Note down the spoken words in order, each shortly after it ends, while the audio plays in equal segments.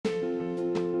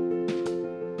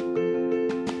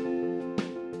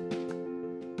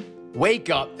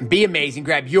Wake up and be amazing.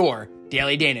 Grab your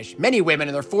Daily Danish. Many women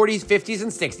in their 40s, 50s,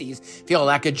 and 60s feel a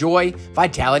lack of joy,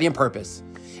 vitality, and purpose.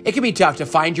 It can be tough to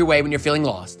find your way when you're feeling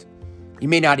lost. You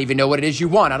may not even know what it is you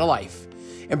want out of life.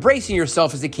 Embracing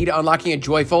yourself is the key to unlocking a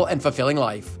joyful and fulfilling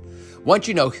life. Once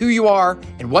you know who you are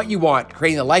and what you want,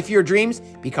 creating the life of your dreams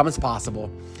becomes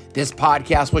possible. This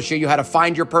podcast will show you how to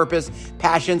find your purpose,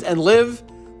 passions, and live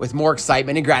with more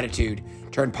excitement and gratitude.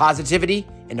 Turn positivity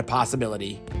into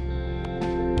possibility.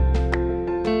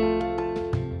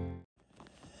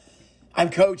 I'm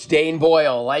Coach Dane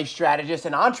Boyle, life strategist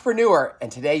and entrepreneur,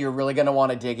 and today you're really going to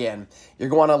want to dig in. You're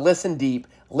going to want to listen deep,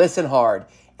 listen hard,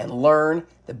 and learn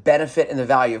the benefit and the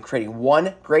value of creating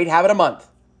one great habit a month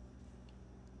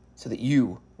so that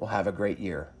you will have a great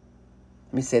year.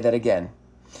 Let me say that again.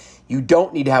 You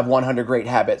don't need to have 100 great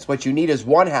habits. What you need is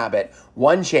one habit,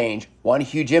 one change, one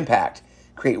huge impact.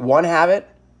 Create one habit,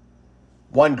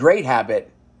 one great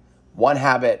habit, one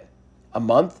habit a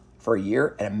month for a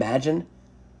year, and imagine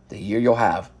the year you'll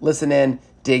have. Listen in,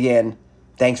 dig in.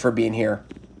 Thanks for being here.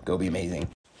 Go be amazing.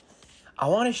 I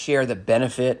want to share the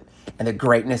benefit and the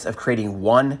greatness of creating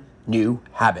one new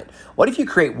habit. What if you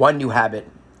create one new habit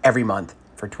every month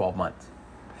for 12 months?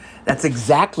 That's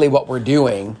exactly what we're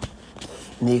doing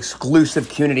in the exclusive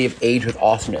community of Age with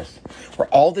Awesomeness, where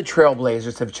all the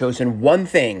trailblazers have chosen one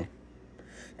thing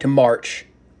to march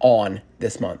on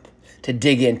this month, to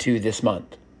dig into this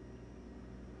month.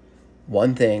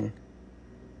 One thing,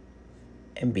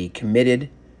 and be committed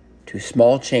to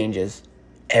small changes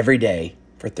every day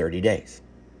for 30 days.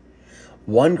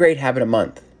 One great habit a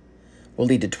month will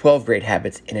lead to 12 great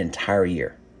habits in an entire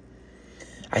year.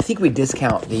 I think we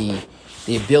discount the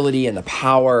ability and the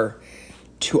power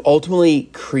to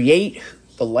ultimately create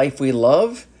the life we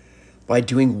love by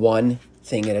doing one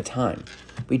thing at a time.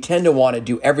 We tend to want to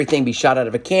do everything, be shot out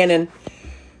of a cannon,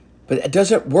 but it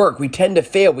doesn't work. We tend to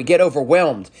fail. We get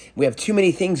overwhelmed. We have too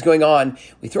many things going on.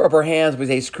 We throw up our hands. We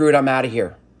say, screw it, I'm out of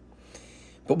here.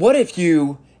 But what if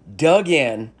you dug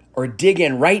in or dig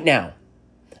in right now?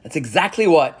 That's exactly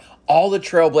what all the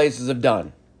trailblazers have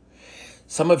done.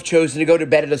 Some have chosen to go to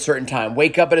bed at a certain time,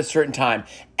 wake up at a certain time,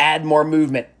 add more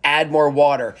movement, add more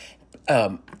water,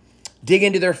 dig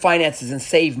into their finances and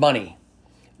save money.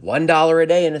 $1 a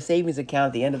day in a savings account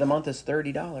at the end of the month is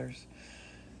 $30.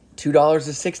 $2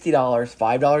 is $60,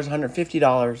 $5 is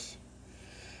 $150.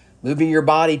 Moving your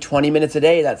body 20 minutes a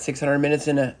day, that's 600 minutes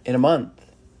in a month.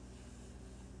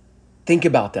 Think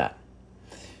about that.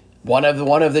 One of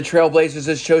the trailblazers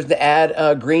has chosen to add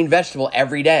a green vegetable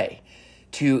every day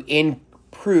to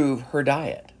improve her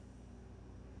diet.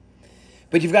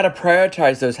 But you've got to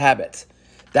prioritize those habits.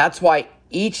 That's why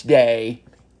each day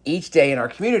in our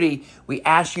community, we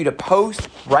ask you to post,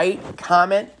 write,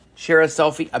 comment, share a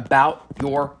selfie about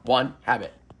your one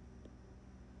habit.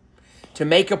 To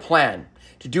make a plan,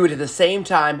 to do it at the same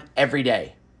time every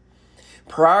day.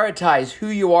 Prioritize who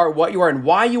you are, what you are, and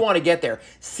why you want to get there.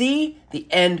 See the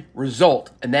end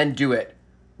result, and then do it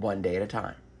one day at a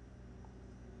time.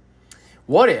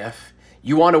 What if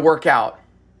you want to work out?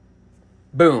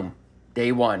 Boom,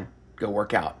 day one, go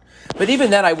work out. But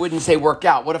even then, I wouldn't say work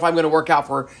out. What if I'm going to work out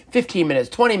for 15 minutes,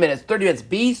 20 minutes, 30 minutes?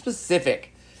 Be specific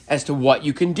as to what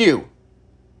you can do.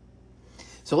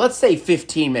 So let's say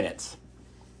 15 minutes.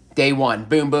 Day one,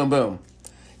 boom, boom, boom.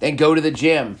 Then go to the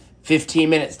gym, 15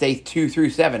 minutes, day 2 through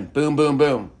 7, boom, boom,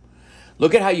 boom.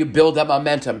 Look at how you build up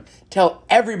momentum. Tell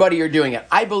everybody you're doing it.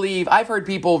 I've heard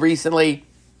people recently,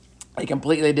 I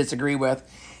completely disagree with,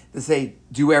 to say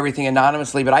do everything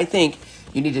anonymously, but I think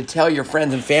you need to tell your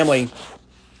friends and family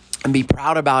and be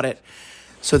proud about it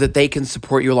so that they can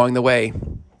support you along the way.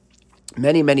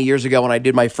 Many, many years ago when I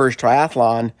did my first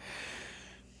triathlon,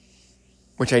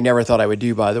 which I never thought I would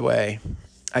do, by the way,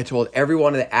 I told every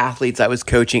one of the athletes I was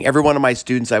coaching, every one of my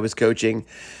students I was coaching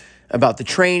about the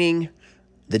training,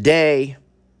 the day,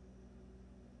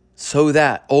 so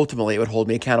that ultimately it would hold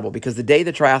me accountable. Because the day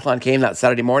the triathlon came, that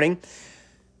Saturday morning,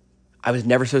 I was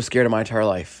never so scared in my entire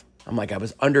life. I'm like, I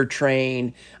was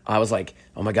undertrained. I was like,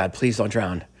 oh my God, please don't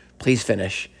drown. Please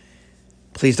finish.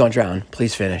 Please don't drown.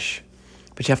 Please finish.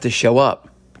 But you have to show up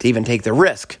to even take the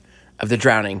risk of the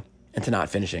drowning and to not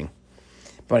finishing.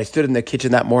 But when I stood in the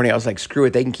kitchen that morning, I was like, screw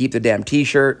it. They can keep the damn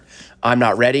t-shirt. I'm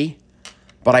not ready.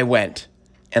 But I went,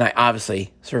 and I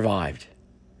obviously survived.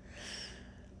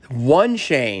 One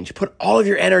change. Put all of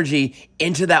your energy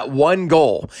into that one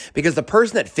goal, because the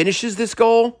person that finishes this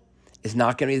goal is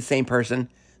not going to be the same person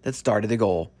that started the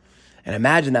goal. And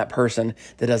imagine that person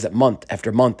that does it month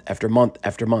after month after month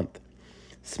after month.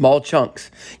 Small chunks.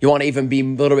 You want to even be a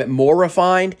little bit more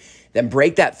refined? Then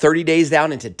break that 30 days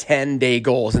down into 10-day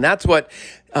goals. And that's what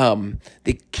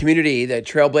the community, the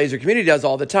Trailblazer community does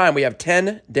all the time. We have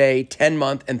 10-day,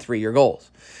 10-month, and 3-year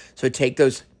goals. So take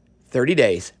those 30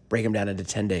 days, break them down into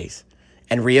 10 days,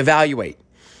 and reevaluate.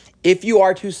 If you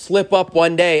are to slip up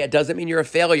one day, it doesn't mean you're a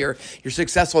failure. You're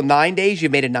successful 9 days,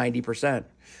 you've made it 90%.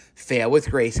 Fail with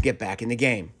grace, get back in the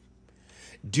game.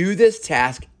 Do this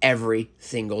task every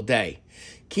single day.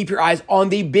 Keep your eyes on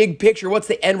the big picture. What's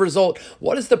the end result?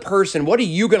 What is the person? What are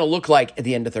you going to look like at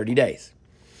the end of 30 days?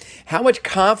 How much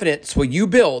confidence will you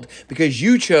build because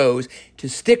you chose to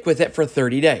stick with it for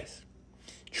 30 days?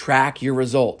 Track your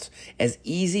results. As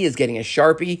easy as getting a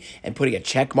Sharpie and putting a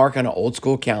check mark on an old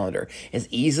school calendar. As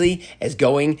easy as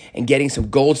going and getting some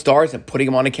gold stars and putting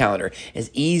them on a calendar. As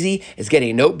easy as getting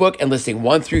a notebook and listing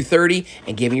 1 through 30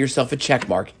 and giving yourself a check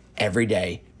mark every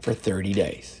day for 30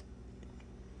 days.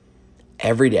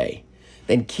 Every day.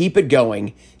 Then keep it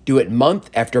going. Do it month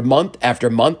after month after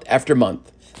month after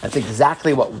month. That's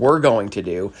exactly what we're going to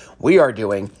do. We are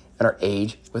doing in our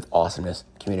Age with Awesomeness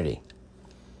community.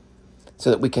 So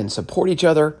that we can support each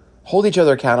other, hold each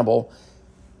other accountable,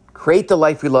 create the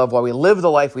life we love while we live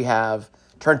the life we have,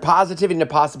 turn positivity into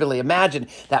possibility. Imagine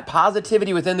that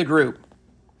positivity within the group,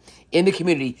 in the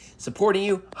community, supporting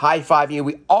you, high-fiving you.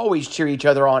 We always cheer each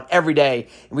other on every day,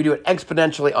 and we do it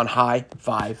exponentially on High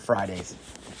Five Fridays.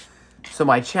 So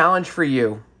my challenge for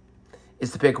you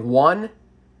is to pick one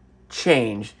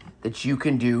change that you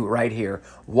can do right here.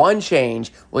 One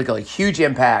change will make a huge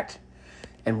impact,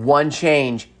 and one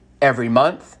change every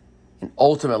month, and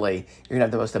ultimately, you're gonna have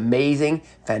the most amazing,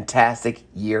 fantastic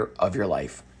year of your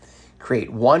life.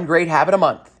 Create one great habit a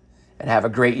month and have a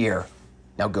great year.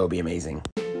 Now go be amazing.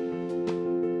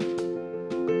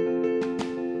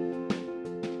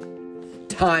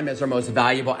 Time is our most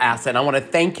valuable asset. And I wanna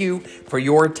thank you for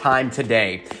your time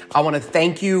today. I wanna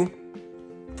thank you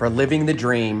for living the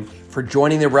dream, for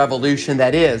joining the revolution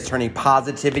that is turning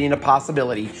positivity into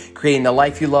possibility, creating the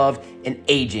life you love, and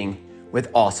aging with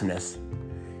awesomeness.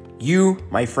 You,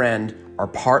 my friend, are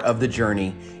part of the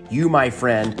journey. You, my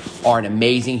friend, are an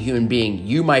amazing human being.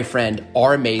 You, my friend,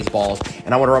 are amazeballs.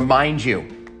 And I want to remind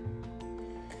you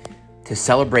to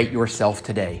celebrate yourself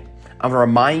today. I want to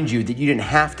remind you that you didn't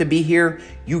have to be here.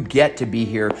 You get to be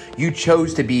here. You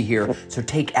chose to be here. So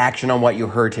take action on what you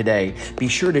heard today. Be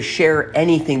sure to share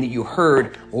anything that you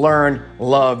heard, learned,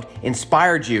 loved,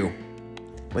 inspired you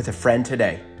with a friend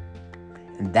today.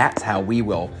 And that's how we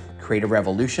will create a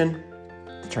revolution,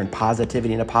 turn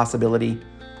positivity into possibility,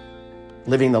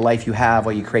 living the life you have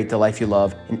while you create the life you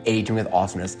love, and aging with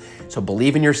awesomeness. So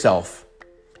believe in yourself.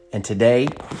 And today,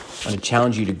 I'm going to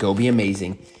challenge you to go be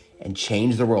amazing and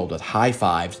change the world with high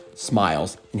fives,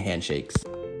 smiles, and handshakes.